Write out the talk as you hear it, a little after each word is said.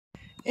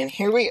And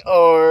here we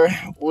are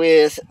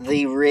with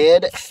the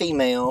red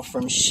female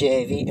from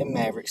Chevy and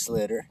Maverick's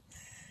litter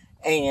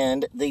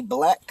and the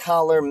black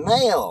collar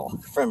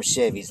male from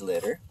Chevy's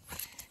litter.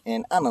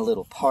 And I'm a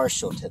little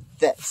partial to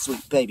that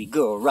sweet baby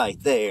girl right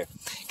there,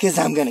 because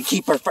I'm going to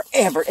keep her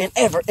forever and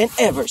ever and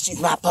ever.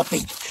 She's my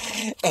puppy.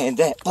 And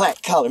that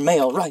black collar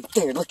male right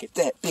there, look at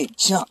that big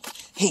chunk.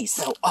 He's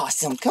so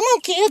awesome. Come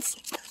on, kids.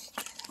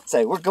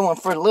 So we're going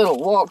for a little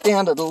walk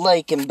down to the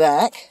lake and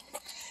back.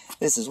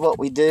 This is what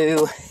we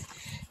do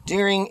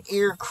during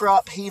ear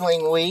crop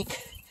healing week.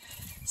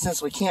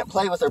 Since we can't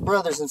play with our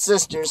brothers and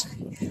sisters,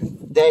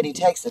 Daddy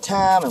takes the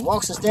time and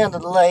walks us down to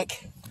the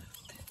lake.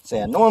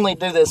 So I normally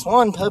do this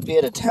one puppy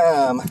at a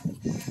time,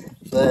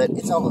 but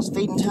it's almost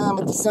feeding time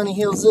at the Sunny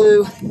Hill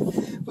Zoo.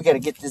 We got to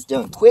get this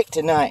done quick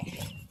tonight.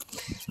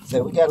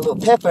 So we got a little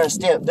pep in our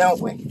step, don't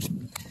we?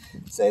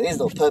 So these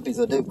little puppies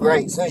will do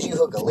great. As soon as you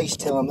hook a leash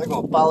to them, they're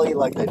going to follow you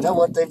like they know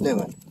what they're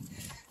doing.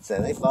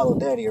 So they follow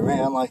Daddy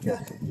around like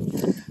a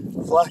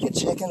flock of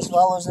chickens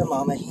follows their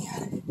mama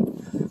hen.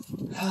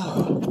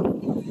 Oh.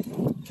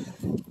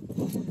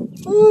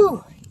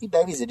 Woo! You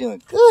babies are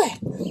doing good.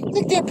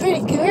 Look at that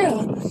pretty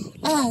girl.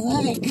 I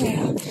love it,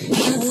 girl.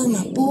 I love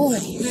my boy.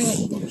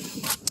 Hey.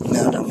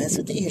 No, don't mess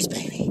with the ears,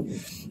 baby.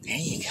 There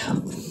you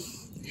go.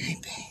 Hey,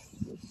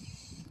 babe.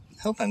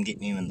 Hope I'm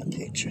getting you in the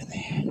picture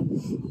there.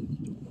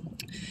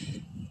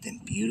 Them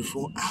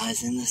beautiful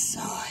eyes in the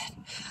sun.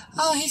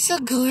 Oh, he's so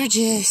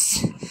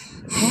gorgeous.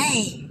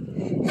 Hey.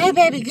 Hey,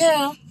 baby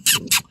girl.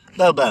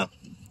 Bobo.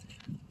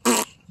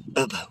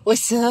 Bobo,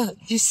 what's up?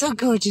 You're so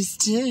gorgeous,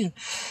 too.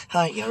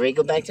 All right, y'all ready to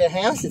go back to the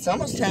house? It's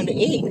almost time to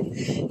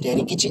eat.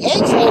 Daddy, get your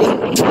eggs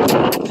ready.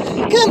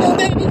 Come on,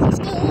 baby, let's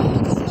go.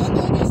 Come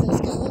on, babies,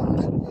 let's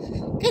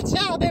go. Good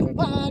job,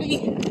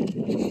 everybody.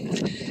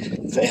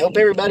 So I hope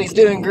everybody's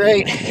doing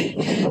great.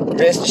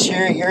 Rest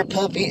assured, your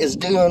puppy is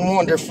doing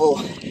wonderful.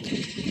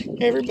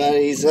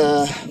 Everybody's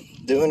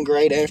doing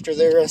great after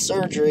their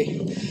surgery.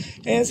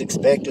 As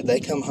expected, they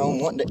come home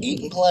wanting to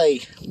eat and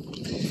play.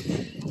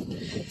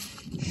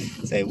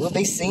 So we'll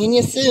be seeing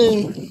you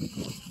soon.